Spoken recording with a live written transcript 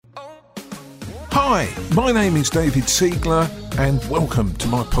Hi, my name is David Siegler and welcome to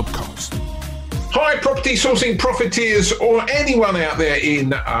my podcast. Hi, property sourcing profiteers or anyone out there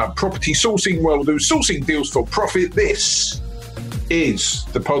in property sourcing world who's sourcing deals for profit. This is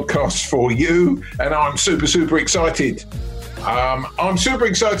the podcast for you and I'm super excited. I'm super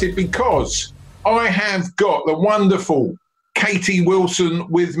excited because I have got the wonderful Katie Wilson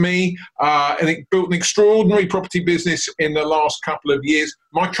with me, and it built an extraordinary property business in the last couple of years.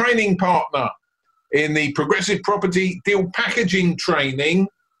 My training partner in the Progressive Property Deal Packaging training.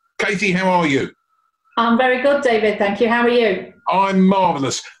 Katie, how are you? I'm very good, David. Thank you. How are you? I'm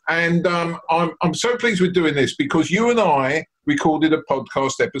marvellous. And I'm so pleased with doing this because you and I recorded a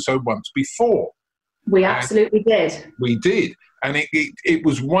podcast episode once before. We absolutely did. We did. And it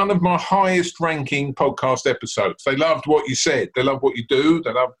was one of my highest ranking podcast episodes. They loved what you said. They love what you do.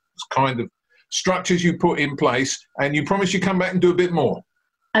 They love the kind of structures you put in place. And you promised you'd come back and do a bit more.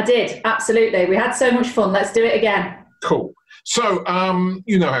 I did. Absolutely. We had so much fun. Let's do it again. Cool. So,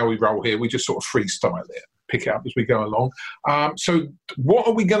 you know how we roll here. We just sort of freestyle it, pick it up as we go along. So what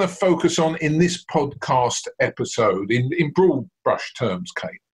are we going to focus on in this podcast episode in broad brush terms,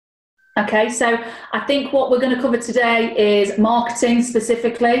 Kate? Okay, so I think what we're going to cover today is marketing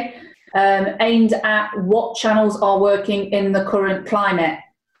specifically, aimed at what channels are working in the current climate.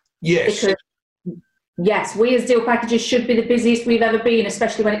 Yes. Because, yes, we as deal packagers should be the busiest we've ever been,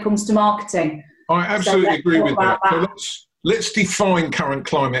 especially when it comes to marketing. I absolutely agree with that. So let's define current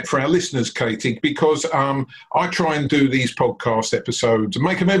climate for our listeners, Katie, because I try and do these podcast episodes and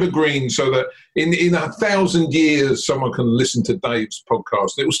make them evergreen so that in 1,000 years someone can listen to Dave's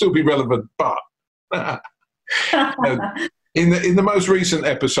podcast. It will still be relevant, but in the most recent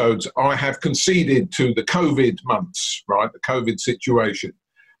episodes, I have conceded to the COVID months, right, the COVID situation.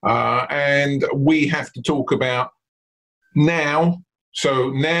 And we have to talk about now.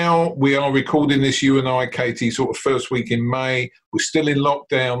 So now we are recording this, you and I, Katie, sort of first week in May. We're still in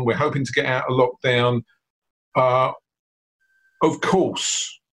lockdown. We're hoping to get out of lockdown. Of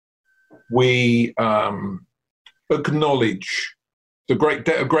course, we acknowledge the great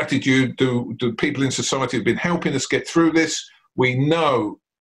debt of gratitude to people in society who have been helping us get through this. We know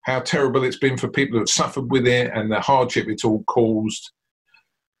how terrible it's been for people who have suffered with it and the hardship it's all caused.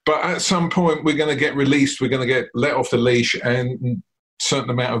 But at some point, we're going to get released. We're going to get let off the leash and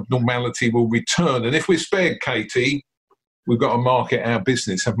certain amount of normality will return. And if we're spared, Katie, we've got to market our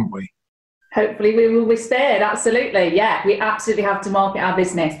business, haven't we? Hopefully we will be spared, absolutely. Yeah, we absolutely have to market our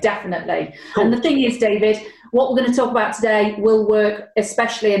business, definitely. Cool. And the thing is, David, what we're going to talk about today will work,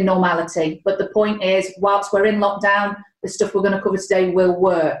 especially in normality. But the point is, whilst we're in lockdown, the stuff we're going to cover today will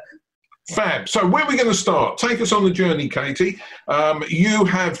work. Fab. So where are we going to start? Take us on the journey, Katie. You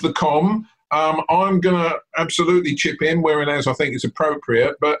have the comm. I'm going to absolutely chip in where and as I think is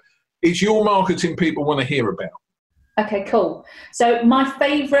appropriate, but it's your marketing people want to hear about. Okay, cool. So my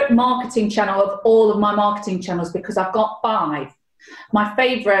favourite marketing channel of all of my marketing channels, because I've got 5, my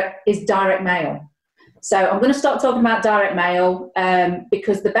favourite is direct mail. So I'm going to start talking about direct mail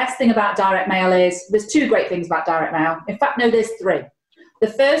because the best thing about direct mail is, there's 2 great things about direct mail. In fact, no, there's 3. The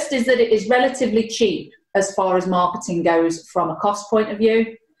first is that it is relatively cheap as far as marketing goes from a cost point of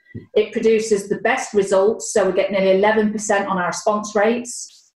view. It produces the best results, so we get nearly 11% on our response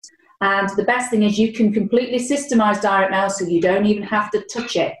rates. And the best thing is you can completely systemize direct mail so you don't even have to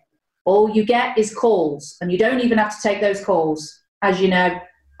touch it. All you get is calls, and you don't even have to take those calls. As you know,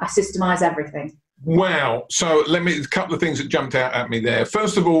 I systemize everything. Wow. So a couple of things that jumped out at me there.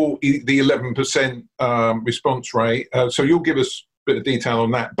 First of all, the 11% response rate. So you'll give us bit of detail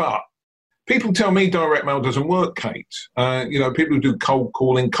on that, but people tell me direct mail doesn't work, Kate. People who do cold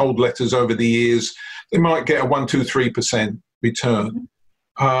calling, cold letters over the years, they might get a 1, 2, 3% return.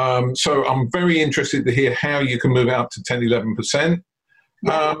 So I'm very interested to hear how you can move it up to 10, 11%.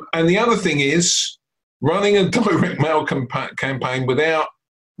 And the other thing is running a direct mail campaign without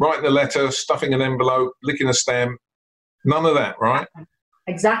writing a letter, stuffing an envelope, licking a stamp, none of that, right?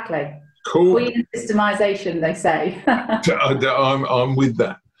 Exactly. Cool. Queen systemization, they say. I'm with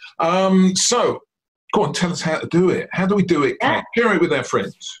that. So, go on, tell us how to do it. How do we do it, Kate? Share it with our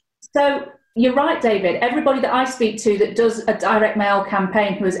friends. So, you're right, David. Everybody that I speak to that does a direct mail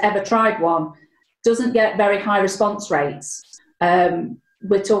campaign who has ever tried one doesn't get very high response rates.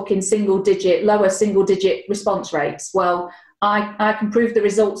 We're talking lower single digit response rates. Well, I can prove the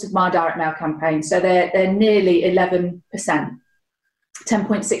results of my direct mail campaign. So they're nearly 11%.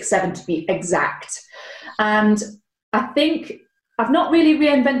 10.67 to be exact. And I think I've not really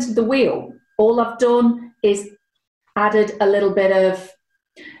reinvented the wheel. All I've done is added a little bit of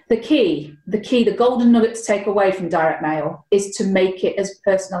the golden nugget to take away from direct mail is to make it as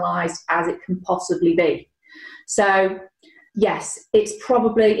personalised as it can possibly be. So yes, it's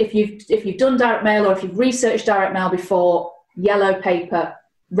probably, if you've done direct mail or if you've researched direct mail before, yellow paper,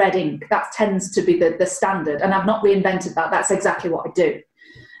 red ink, that tends to be the standard. And I've not reinvented that. That's exactly what I do.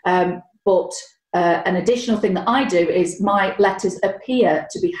 But an additional thing that I do is my letters appear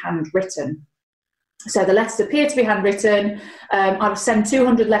to be handwritten. So the letters appear to be handwritten. I would send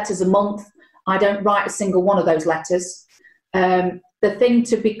 200 letters a month. I don't write a single one of those letters. The thing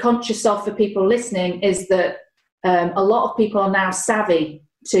to be conscious of for people listening is that a lot of people are now savvy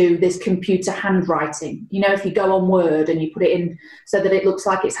to this computer handwriting. You know, if you go on Word and you put it in so that it looks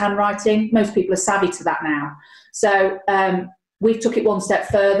like it's handwriting, most people are savvy to that now. So we've took it one step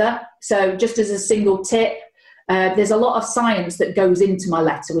further. So just as a single tip, there's a lot of science that goes into my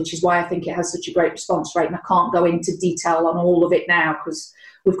letter, which is why I think it has such a great response rate. And I can't go into detail on all of it now because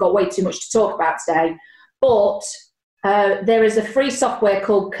we've got way too much to talk about today. But there is a free software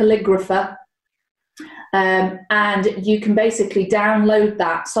called Calligrapher. And you can basically download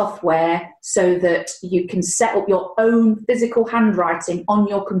that software so that you can set up your own physical handwriting on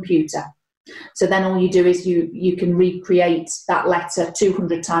your computer. So then all you do is you can recreate that letter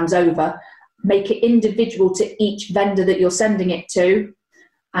 200 times over, make it individual to each vendor that you're sending it to,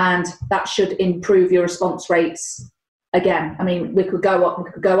 and that should improve your response rates. Again, I mean, we could go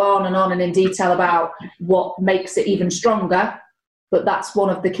on and in detail about what makes it even stronger, but that's one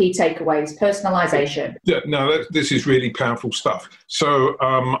of the key takeaways: personalization. Yeah, no, this is really powerful stuff. So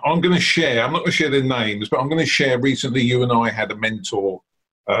I'm going to share. I'm not going to share their names, but I'm going to share. Recently, you and I had a mentor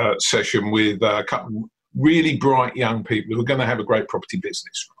session with a couple of really bright young people who are going to have a great property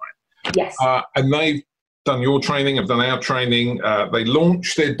business, right? Yes. And they've done your training, have done our training. They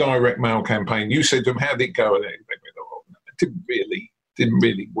launched their direct mail campaign. You said to them, "How did it go?" And they went, "Oh, no, it didn't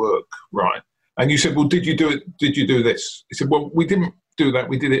really work, right?" And you said, "Well, did you do it? Did you do this?" He said, "Well, we didn't do that.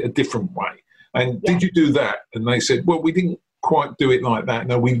 We did it a different way." And did you do that? And they said, "Well, we didn't quite do it like that.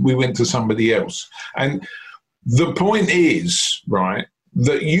 No, we went to somebody else." And the point is, right,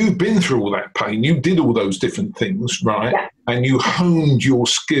 that you've been through all that pain. You did all those different things, right? Yeah. And you honed your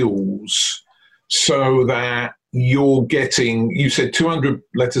skills so that you're getting, you said 200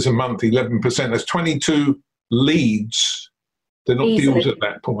 letters a month, 11%. That's 22 leads. They're not deals at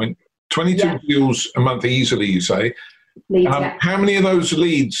that point. 22 deals a month easily, you say. Leads, How many of those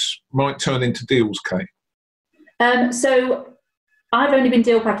leads might turn into deals, Kate? So I've only been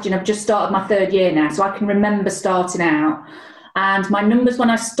deal packaging. I've just started my third year now, so I can remember starting out. And my numbers when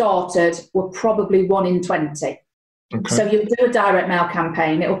I started were probably 1 in 20. Okay. So you do a direct mail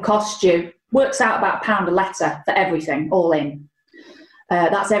campaign. It will cost you, works out about £1 a letter for everything, all in.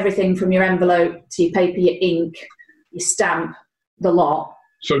 That's everything from your envelope to your paper, your ink, your stamp, the lot.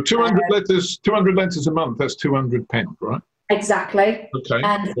 So 200 letters a month, that's £200, right? Exactly. Okay.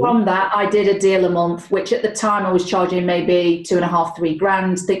 And from that, I did a deal a month, which at the time I was charging maybe 2.5, 3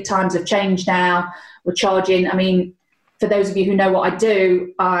 grand. I think times have changed now. We're charging, I mean, for those of you who know what I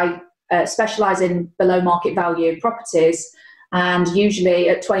do, I specialise in below market value properties, and usually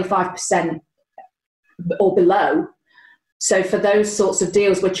at 25% or below. So for those sorts of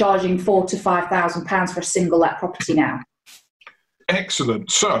deals, we're charging £4,000 to £5,000 for a single let property now. Excellent.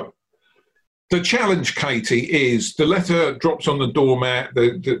 So the challenge, Katie, is the letter drops on the doormat.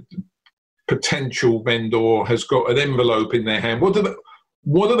 The potential vendor has got an envelope in their hand. What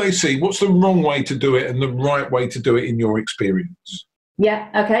do they see? What's the wrong way to do it and the right way to do it in your experience? Yeah.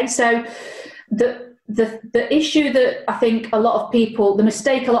 Okay. So the issue that I think the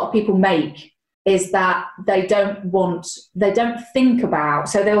mistake a lot of people make is that they don't think about,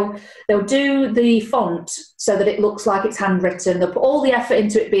 so they'll do the font so that it looks like it's handwritten. They'll put all the effort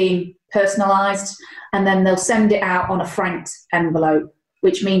into it being personalised, and then they'll send it out on a franked envelope,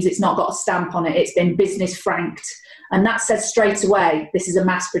 which means it's not got a stamp on it. It's been business franked. And that says straight away, this is a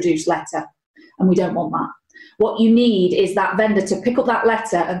mass-produced letter, and we don't want that. What you need is that vendor to pick up that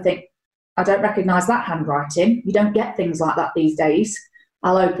letter and think, I don't recognise that handwriting. You don't get things like that these days.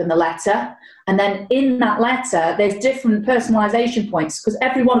 I'll open the letter. And then in that letter, there's different personalisation points, because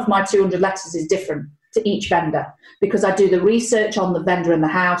every one of my 200 letters is different to each vendor, because I do the research on the vendor and the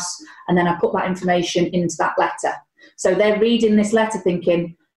house, and then I put that information into that letter. So they're reading this letter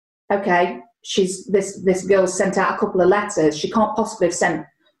thinking, okay, this girl's sent out a couple of letters. She can't possibly have sent,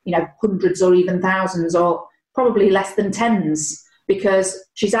 hundreds or even thousands, or probably less than tens, because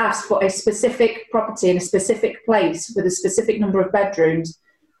she's asked for a specific property in a specific place with a specific number of bedrooms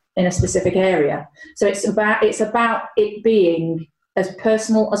in a specific area. So it's about it being as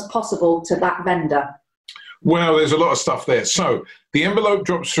personal as possible to that vendor. Well, there's a lot of stuff there. So The envelope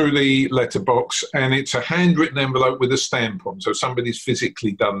drops through the letterbox, and it's a handwritten envelope with a stamp on. So somebody's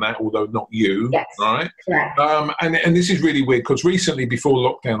physically done that, although not you, yes, right? correct. And this is really weird because recently, before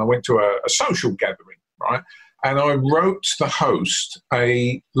lockdown, I went to a social gathering, right? And I wrote the host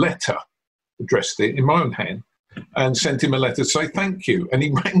a letter, addressed it in my own hand, and sent him a letter to say thank you. And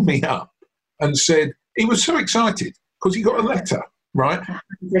he rang me up and said he was so excited because he got a letter. Right?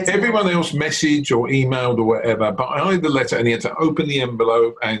 Everyone else messaged or emailed or whatever, but I had the letter and he had to open the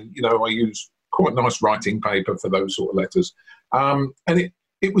envelope, and, I use quite nice writing paper for those sort of letters. And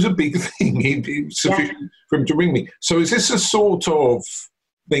it was a big thing. It was sufficient for him to ring me. So is this a sort of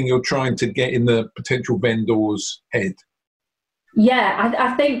thing you're trying to get in the potential vendor's head? Yeah,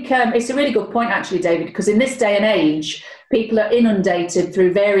 I think it's a really good point, actually, David, because in this day and age, people are inundated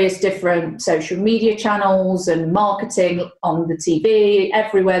through various different social media channels and marketing on the TV.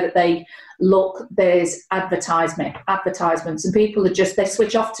 Everywhere that they look, there's advertisements, and people are they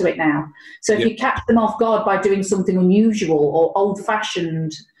switch off to it now. So if you catch them off guard by doing something unusual or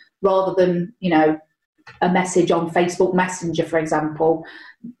old-fashioned rather than, a message on Facebook Messenger, for example,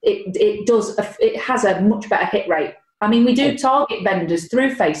 it has a much better hit rate. I mean, we do target vendors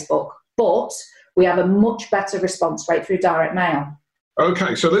through Facebook, but we have a much better response rate through direct mail.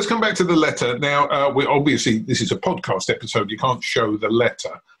 Okay, so let's come back to the letter. Now, we obviously, this is a podcast episode. You can't show the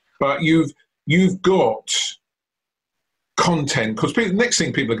letter, but you've got content, because the next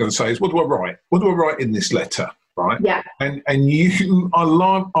thing people are going to say is, what do I write? What do I write in this letter, right? Yeah. And I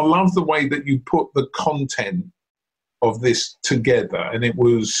love the way that you put the content of this together, and it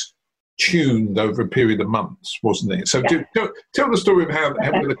was tuned over a period of months, wasn't it? So tell the story of how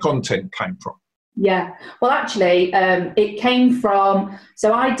the content came from. Yeah, well, actually, it came from,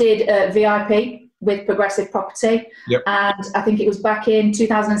 so I did VIP with Progressive Property, and I think it was back in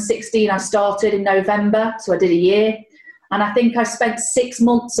 2016. I started in November, so I did a year, and I think I spent 6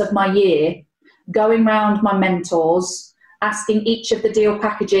 months of my year going round my mentors, asking each of the deal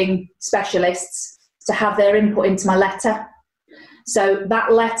packaging specialists to have their input into my letter. So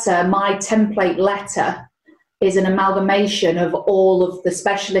that letter, my template letter, is an amalgamation of all of the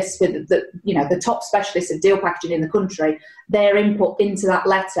specialists with the top specialists of deal packaging in the country. Their input into that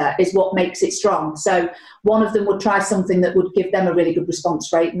letter is what makes it strong. So one of them would try something that would give them a really good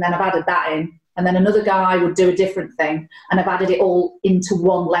response rate, and then I've added that in. And then another guy would do a different thing, and I've added it all into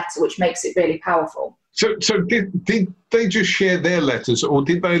one letter, which makes it really powerful. So did they just share their letters, or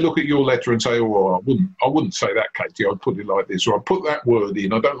did they look at your letter and say, "Oh, I wouldn't say that, Katie. I'd put it like this, or I'd put that word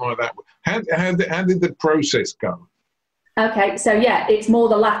in. I don't like that word." How did the process go? Okay, so it's more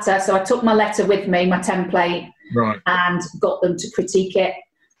the latter. So I took my letter with me, my template, right, and got them to critique it.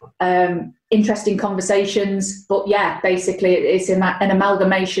 Interesting conversations, but basically it's an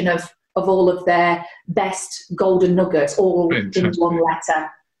amalgamation of all of their best golden nuggets all in one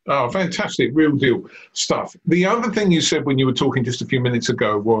letter. Oh, fantastic. Real deal stuff. The other thing you said when you were talking just a few minutes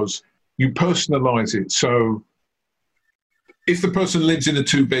ago was you personalise it. So if the person lives in a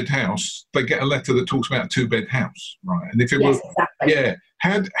 2-bed house, they get a letter that talks about a 2-bed house, right? And if it was, exactly.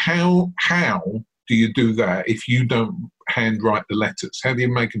 How do you do that if you don't handwrite the letters? How do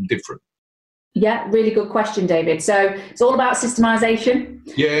you make them different? Yeah, really good question, David. So it's all about systemization.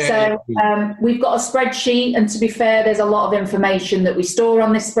 Yeah. So we've got a spreadsheet, and to be fair, there's a lot of information that we store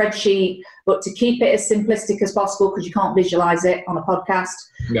on this spreadsheet, but to keep it as simplistic as possible, because you can't visualize it on a podcast,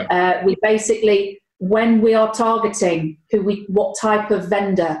 we basically, when we are targeting what type of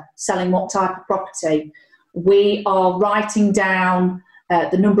vendor selling what type of property, we are writing down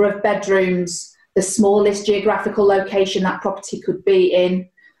the number of bedrooms, the smallest geographical location that property could be in.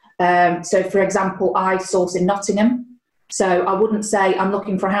 So, for example, I source in Nottingham. So I wouldn't say I'm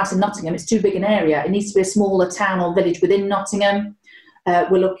looking for a house in Nottingham. It's too big an area. It needs to be a smaller town or village within Nottingham.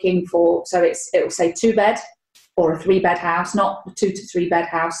 We're looking for, so it'll say 2-bed or a 3-bed house, not a 2 to 3-bed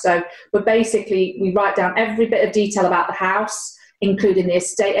house. So, but basically we write down every bit of detail about the house, including the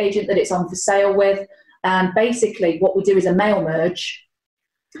estate agent that it's on for sale with. And basically what we do is a mail merge,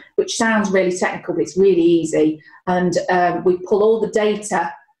 which sounds really technical, but it's really easy. And we pull all the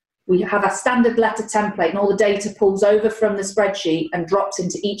data. We have a standard letter template, and all the data pulls over from the spreadsheet and drops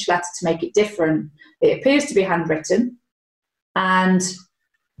into each letter to make it different. It appears to be handwritten, and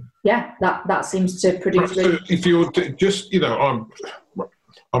that seems to produce. So if you're just, I'm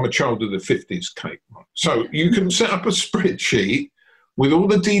a child of the 50s, Kate. So you can set up a spreadsheet with all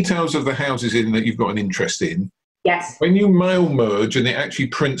the details of the houses in that you've got an interest in. Yes. When you mail merge and it actually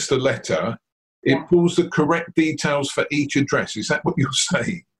prints the letter, it pulls the correct details for each address. Is that what you're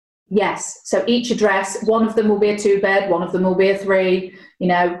saying? Yes. So each address, one of them will be a 2-bed, one of them will be a 3,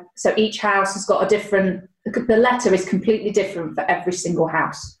 so each house has got a different the letter is completely different for every single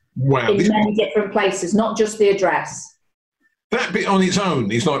house. Wow. In many different places, not just the address. That bit on its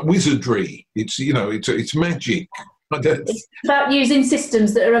own is like wizardry. It's, it's magic. It's about using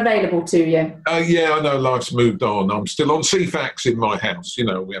systems that are available to you. Yeah, I know life's moved on. I'm still on CFAX in my house. We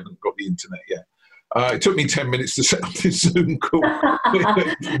haven't got the internet yet. It took me 10 minutes to set up this Zoom call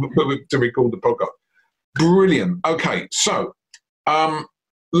to record the podcast. Brilliant. Okay, so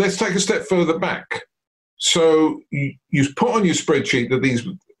let's take a step further back. So you put on your spreadsheet that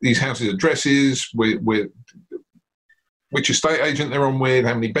these houses' addresses, with which estate agent they're on with,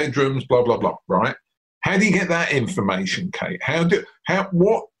 how many bedrooms, blah blah blah. Right? How do you get that information, Kate? How do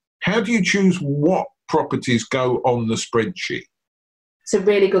you choose what properties go on the spreadsheet? It's a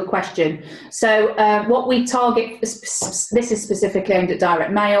really good question. So what we target, this is specifically aimed at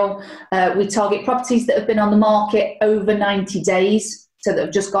direct mail, we target properties that have been on the market over 90 days, so that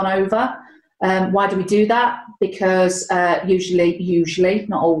have just gone over. Why do we do that? Because usually,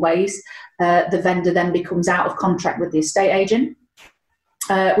 not always, the vendor then becomes out of contract with the estate agent.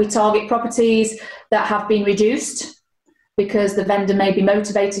 We target properties that have been reduced because the vendor may be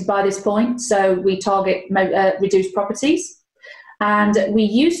motivated by this point, so we target reduced properties. And we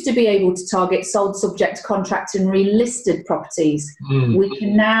used to be able to target sold subject to contract and relisted properties. We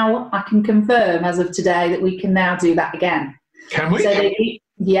can now, I can confirm as of today that we can now do that again. Can we?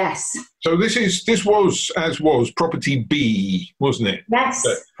 Yes. So this was property B, wasn't it? Yes,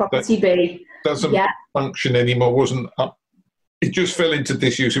 property B. Doesn't function anymore, wasn't up. It just fell into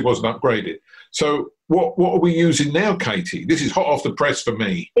disuse, it wasn't upgraded. So what are we using now, Katie? This is hot off the press for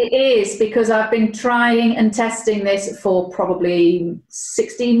me. It is, because I've been trying and testing this for probably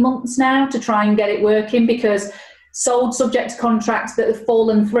 16 months now to try and get it working, because sold subject to contracts that have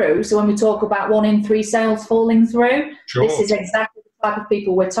fallen through, so when we talk about 1 in 3 sales falling through, sure. This is exactly the type of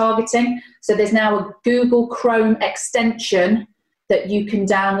people we're targeting. So there's now a Google Chrome extension that you can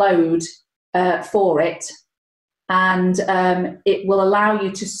download for it. And it will allow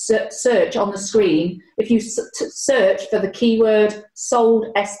you to search on the screen. If you search for the keyword sold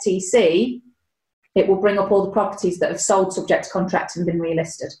STC, it will bring up all the properties that have sold subject to contract and been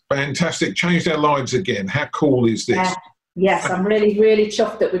relisted. Fantastic. Changed our lives again. How cool is this? Yes, I'm really, really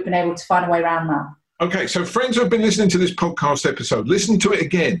chuffed that we've been able to find a way around that. Okay, so friends who have been listening to this podcast episode, listen to it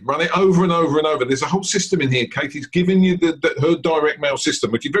again. Run it over and over and over. There's a whole system in here. Katie's giving you her direct mail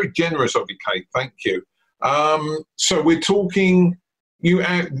system, which is very generous of you, Kate. Thank you. So we're talking, you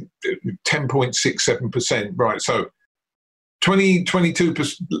add 10.67%, right? So 22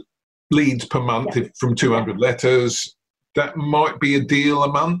 leads per month from 200 letters. That might be a deal a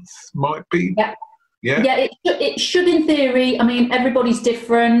month, might be. Yeah, it should in theory. I mean, everybody's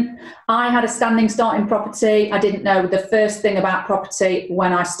different. I had a standing start in property. I didn't know the first thing about property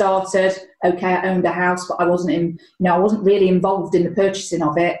when I started. Okay, I owned a house, but I wasn't I wasn't really involved in the purchasing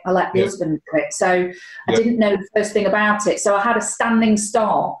of it. I let the husband do it. So I didn't know the first thing about it. So I had a standing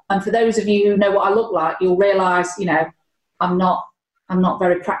start. And for those of you who know what I look like, you'll realise, I'm not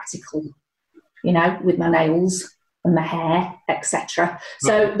very practical, with my nails and the hair, etc.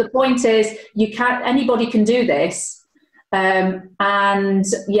 So the point is, anybody can do this. I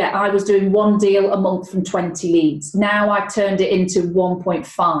was doing 1 deal a month from 20 leads. Now I've turned it into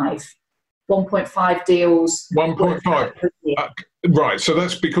 1.5 deals. 1.5. Right. So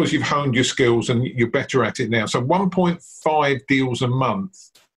that's because you've honed your skills and you're better at it now. So 1.5 deals a month.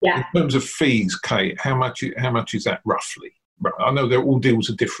 Yeah. In terms of fees, Kate, how much is that roughly? Right. I know all deals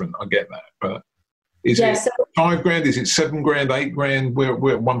are different. I get that, but is it $5,000? Is it $7,000? $8,000?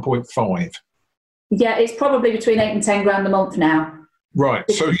 We're at 1.5. Yeah, it's probably between 8 and 10 grand a month now. Right.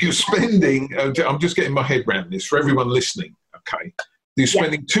 So you're spending. I'm just getting my head around this for everyone listening. Okay, you're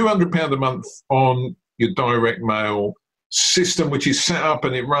spending £200 a month on your direct mail system, which is set up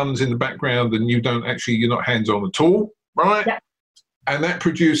and it runs in the background, and you're not hands on at all, right? Yeah. And that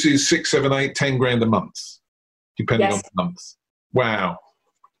produces 6, 7, 8, 10 grand a month, depending on the month. Wow.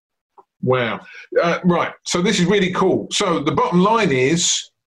 Right. So this is really cool. So the bottom line is,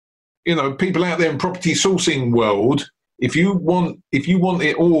 people out there in property sourcing world, if you want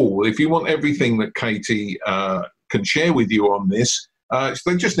it all, if you want everything that Katie can share with you on this,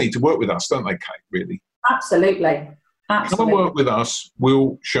 they just need to work with us, don't they, Kate, really? Absolutely. Come and work with us.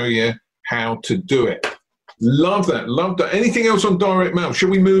 We'll show you how to do it. Love that. Anything else on direct mail? Shall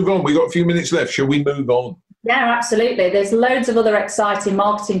we move on? We've got a few minutes left. Shall we move on? Yeah, absolutely. There's loads of other exciting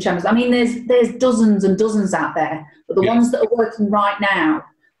marketing channels. I mean, there's dozens and dozens out there, but the ones that are working right now,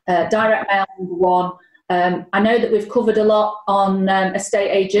 direct mail number 1. I know that we've covered a lot on estate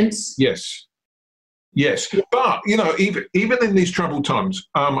agents. Yes. Yes, but even in these troubled times,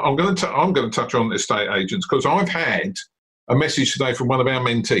 I'm going to touch on estate agents, because I've had a message today from one of our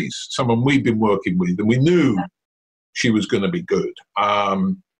mentees, someone we've been working with, and we knew she was going to be good.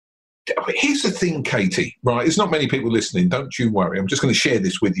 Here's the thing, Katie. Right, there's not many people listening. Don't you worry. I'm just going to share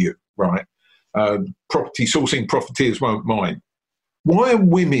this with you. Right, property sourcing profiteers won't mind. Why are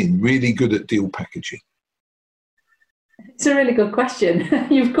women really good at deal packaging? It's a really good question.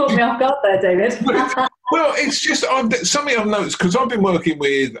 You've caught me off guard there, David. Well, it's just something I've noticed, because I've been working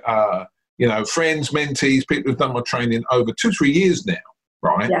with, friends, mentees, people who've done my training over 2-3 years now,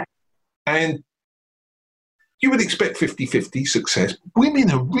 right? Yeah. And you would expect 50-50 success. Women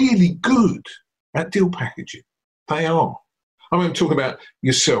are really good at deal packaging. They are. I mean, I'm talking about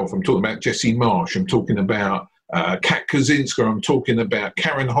yourself. I'm talking about Jessie Marsh. I'm talking about Kat Kaczynska. I'm talking about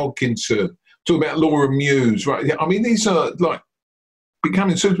Karen Hodkinson. Talk about Laura Muse, right? I mean, these are like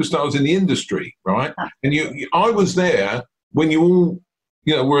becoming superstars in the industry, right? And I was there when you all,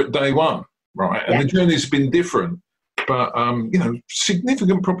 were at day one, right? And the journey's been different, but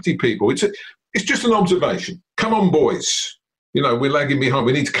significant property people. It's just an observation. Come on, boys. We're lagging behind.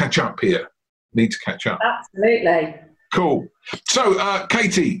 We need to catch up here. Absolutely. Cool. So,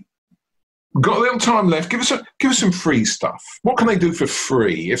 Katie. Got a little time left. Give us some free stuff. What can they do for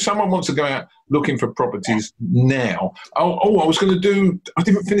free? If someone wants to go out looking for properties now. I was going to do. I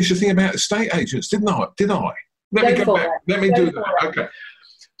didn't finish the thing about estate agents, didn't I? Let me go back. Let me do that. Okay.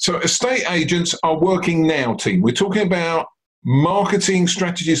 So estate agents are working now, team. We're talking about marketing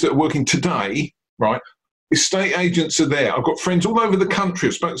strategies that are working today, right? Estate agents are there. I've got friends all over the country.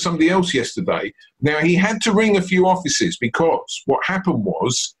 I spoke to somebody else yesterday. Now, he had to ring a few offices, because what happened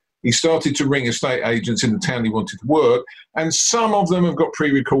was, he started to ring estate agents in the town he wanted to work, and some of them have got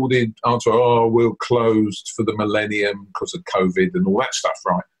pre-recorded answer, we're closed for the millennium because of COVID and all that stuff,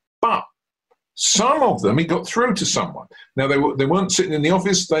 right? But some of them, he got through to someone. Now, they weren't sitting in the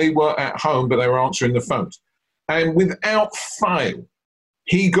office, they were at home, but they were answering the phones. And without fail,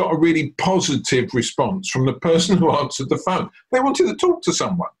 he got a really positive response from the person who answered the phone. They wanted to talk to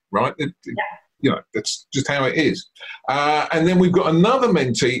someone, right? That's just how it is. And then we've got another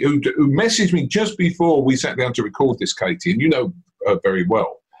mentee who messaged me just before we sat down to record this, Katie, and you know her very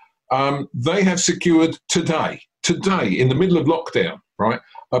well. They have secured today, in the middle of lockdown, right,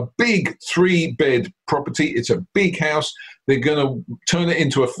 a big 3-bed property. It's a big house. They're going to turn it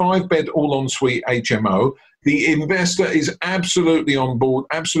into a 5-bed all-en-suite HMO. The investor is absolutely on board,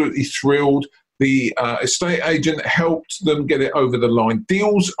 absolutely thrilled. The estate agent helped them get it over the line.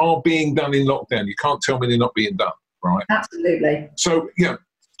 Deals are being done in lockdown. You can't tell me they're not being done, right? Absolutely. So,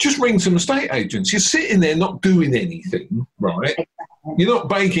 just ring some estate agents. You're sitting there not doing anything, right? Exactly. You're not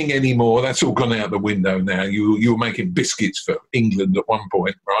baking anymore. That's all gone out the window now. You were making biscuits for England at one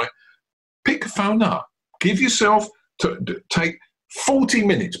point, right? Pick a phone up. Give yourself take 40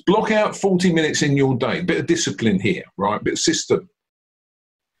 minutes. Block out 40 minutes in your day. Bit of discipline here, right? Bit of system.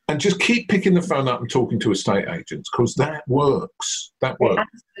 And just keep picking the phone up and talking to estate agents, because that works. That works. It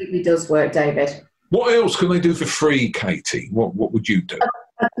absolutely does work, David. What else can they do for free, Katie? What would you do?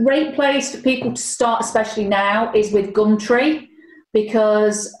 A great place for people to start, especially now, is with Gumtree,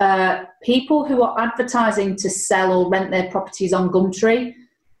 because people who are advertising to sell or rent their properties on Gumtree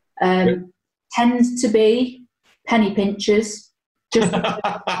tend to be penny pinchers. Just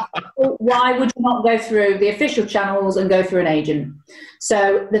why would you not go through the official channels and go through an agent?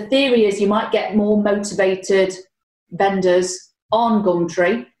 So the theory is you might get more motivated vendors on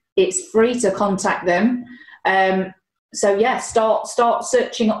Gumtree. It's free to contact them. Start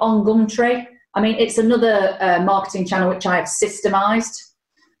searching on Gumtree. I mean, it's another marketing channel which I have systemized.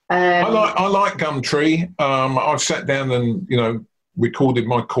 I like Gumtree. I've sat down and recorded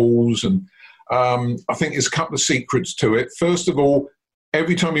my calls, and I think there's a couple of secrets to it. First of all,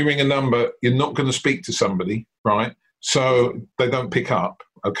 every time you ring a number, you're not going to speak to somebody, right? So they don't pick up,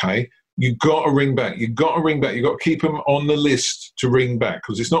 okay? You've got to ring back. You've got to keep them on the list to ring back,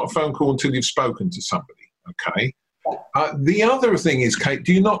 because it's not a phone call until you've spoken to somebody, okay? The other thing is, Kate,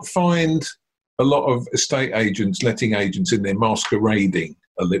 do you not find a lot of estate agents letting agents in there masquerading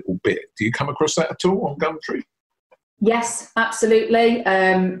a little bit? Do you come across that at all on Gumtree? Yes, absolutely.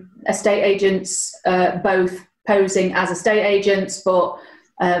 Estate agents, both posing as estate agents, but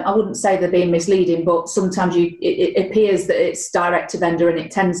I wouldn't say they're being misleading, but sometimes it appears that it's direct to vendor and it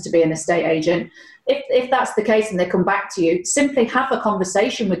tends to be an estate agent. If that's the case and they come back to you, simply have a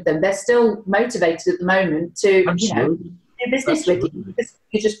conversation with them. They're still motivated at the moment to do business with you.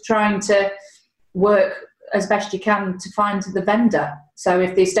 You're just trying to work as best you can to find the vendor. So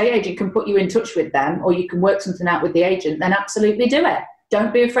if the estate agent can put you in touch with them, or you can work something out with the agent, then absolutely do it.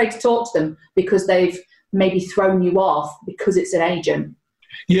 Don't be afraid to talk to them because they've maybe thrown you off because it's an agent.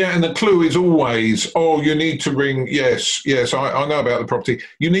 Yeah, and the clue is always, you need to ring, yes, I know about the property.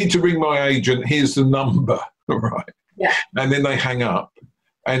 You need to ring my agent, here's the number, right? Yeah. And then they hang up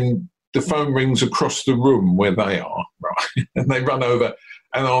and the phone rings across the room where they are, right? And they run over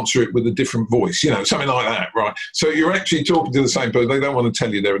and answer it with a different voice, something like that, right? So you're actually talking to the same person. They don't want to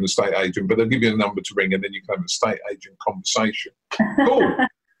tell you they're an estate agent, but they'll give you a number to ring and then you can have an estate agent conversation. Cool.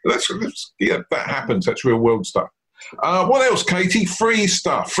 That happens. That's real world stuff. What else, Katie? Free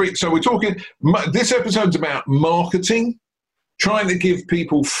stuff. So we're talking, this episode's about marketing, trying to give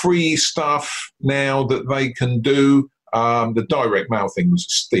people free stuff now that they can do. The direct mail thing was a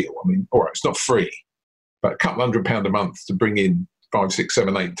steal. I mean, all right, it's not free, but a couple £100 a month to bring in 5, 6,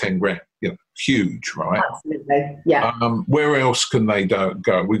 7, 8, 10 grand, huge, right? Absolutely, yeah. Where else can they go?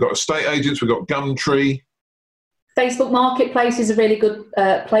 We've got estate agents, we've got Gumtree. Facebook Marketplace is a really good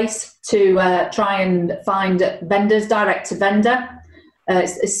place to try and find vendors, direct to vendor.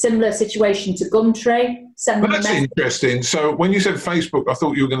 It's a similar situation to Gumtree. That's interesting. So when you said Facebook, I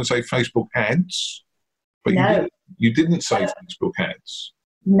thought you were going to say Facebook ads, but no. You didn't say Facebook ads.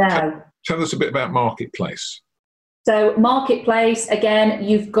 No. Tell us a bit about Marketplace. So Marketplace, again,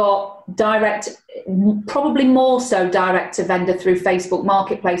 you've got direct, probably more so direct to vendor through Facebook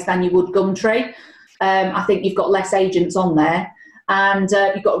Marketplace than you would Gumtree. I think you've got less agents on there, and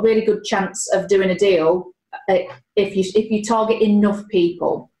you've got a really good chance of doing a deal if you target enough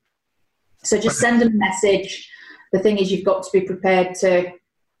people. So just send them a message. The thing is, you've got to be prepared to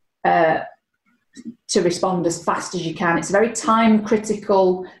respond as fast as you can. It's a very time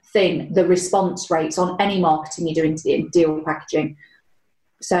critical thing, the response rates on any marketing you're doing to deal packaging.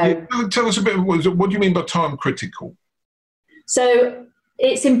 So tell us a bit, what do you mean by time critical? So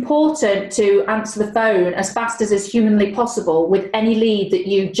it's important to answer the phone as fast as is humanly possible with any lead that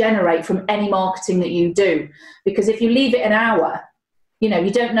you generate from any marketing that you do. Because if you leave it an hour, you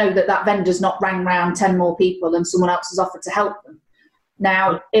don't know that vendor's not rang round 10 more people and someone else has offered to help them.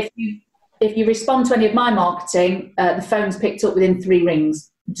 Now, if you respond to any of my marketing, the phone's picked up within 3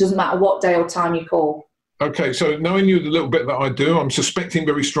 rings. It doesn't matter what day or time you call. Okay, so knowing you the little bit that I do, I'm suspecting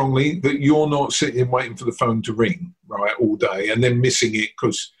very strongly that you're not sitting waiting for the phone to ring, right, all day and then missing it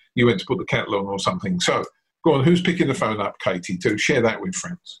because you went to put the kettle on or something. So go on, who's picking the phone up, Katie, to share that with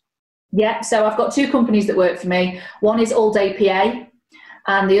friends? Yeah, so I've got 2 companies that work for me. One is All Day PA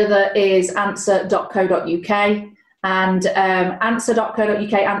and the other is answer.co.uk. And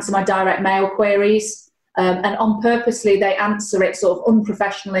answer.co.uk answer my direct mail queries. And on purposely, they answer it sort of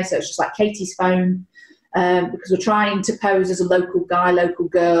unprofessionally. So it's just like Katie's phone, because we're trying to pose as a local guy, local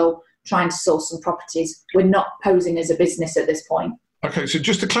girl, trying to source some properties. We're not posing as a business at this point. Okay, so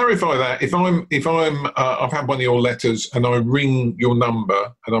just to clarify that, if I've had one of your letters and I ring your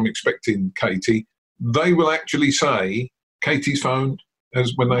number and I'm expecting Katie, they will actually say Katie's phone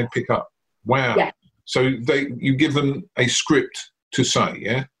as when they pick up. Wow. Yeah. So you give them a script to say,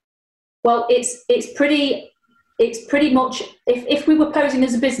 yeah? Well, it's pretty much, if we were posing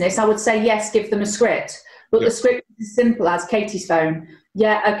as a business, I would say yes, give them a script. But the script is as simple as Katie's phone.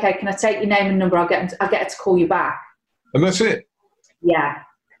 Yeah, okay, can I take your name and number? I'll get her to call you back. And that's it? Yeah.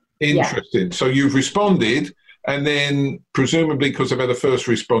 Interesting. Yeah. So you've responded, and then presumably because I've had a first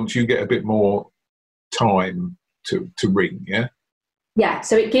response, you get a bit more time to ring, yeah? Yeah,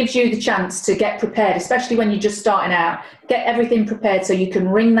 so it gives you the chance to get prepared, especially when you're just starting out. Get everything prepared so you can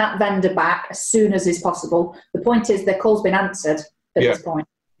ring that vendor back as soon as is possible. The point is their call's been answered at this point.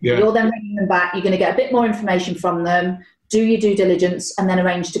 Yeah. You're then ringing them back. You're going to get a bit more information from them, do your due diligence, and then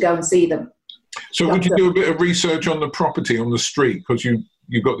arrange to go and see them. So would you do a bit of research on the property, on the street, because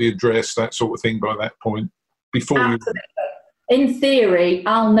you've got the address, that sort of thing by that point? Absolutely. In theory,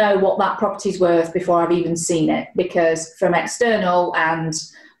 I'll know what that property's worth before I've even seen it, because from external and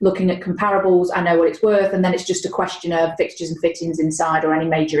looking at comparables, I know what it's worth, and then it's just a question of fixtures and fittings inside or any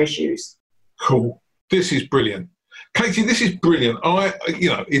major issues. Cool. This is brilliant. Katie, this is brilliant.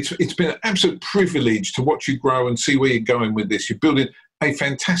 It's been an absolute privilege to watch you grow and see where you're going with this. You're building a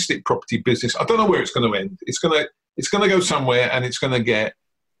fantastic property business. I don't know where it's going to end. It's going to go somewhere, and it's going to get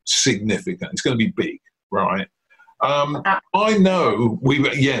significant. It's going to be big, right? I know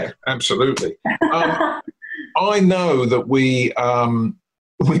absolutely. I know that we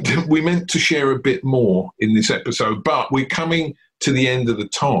meant to share a bit more in this episode, but we're coming to the end of the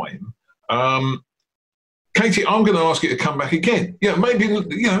time. Katie, I'm going to ask you to come back again. Maybe a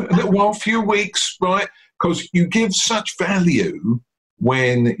little while, a few weeks, right? Because you give such value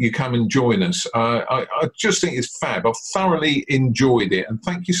when you come and join us. I just think it's fab. I've thoroughly enjoyed it, and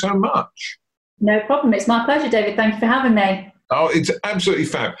thank you so much. No problem. It's my pleasure, David. Thank you for having me. Oh, it's absolutely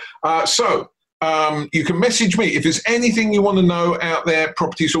fab. So you can message me if there's anything you want to know out there,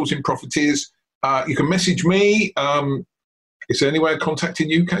 property sourcing profiteers. You can message me. Is there any way of contacting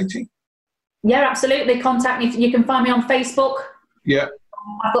you, Katie? Yeah, absolutely. Contact me. You can find me on Facebook. Yeah.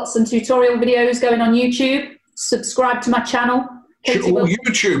 I've got some tutorial videos going on YouTube. Subscribe to my channel.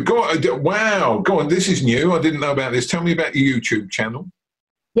 YouTube. Go on. Wow. Go on. This is new. I didn't know about this. Tell me about your YouTube channel.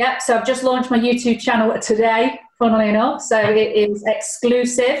 Yeah, so I've just launched my YouTube channel today, funnily enough. So it is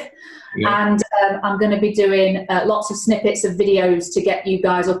exclusive. Yeah. And I'm going to be doing lots of snippets of videos to get you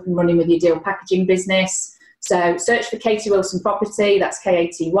guys up and running with your deal packaging business. So search for Katie Wilson Property. That's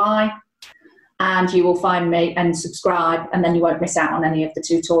Katy. And you will find me and subscribe, and then you won't miss out on any of the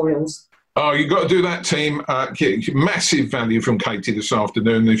tutorials. Oh, you've got to do that, team. Massive value from Katie this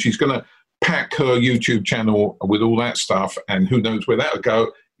afternoon. And she's going to pack her YouTube channel with all that stuff, and who knows where that will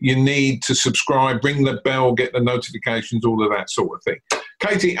go. You need to subscribe, ring the bell, get the notifications, all of that sort of thing.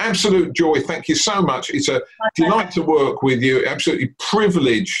 Katie, absolute joy. Thank you so much. It's a delight to work with you. Absolutely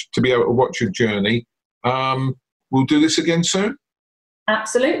privileged to be able to watch your journey. We'll do this again soon.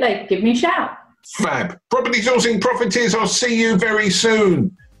 Absolutely. Give me a shout. Fab. Property Sourcing Profiteers, I'll see you very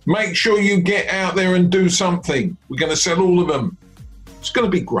soon. Make sure you get out there and do something. We're going to sell all of them. It's going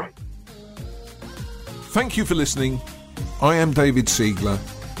to be great. Thank you for listening. I am David Siegler.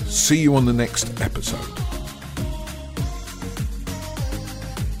 See you on the next episode.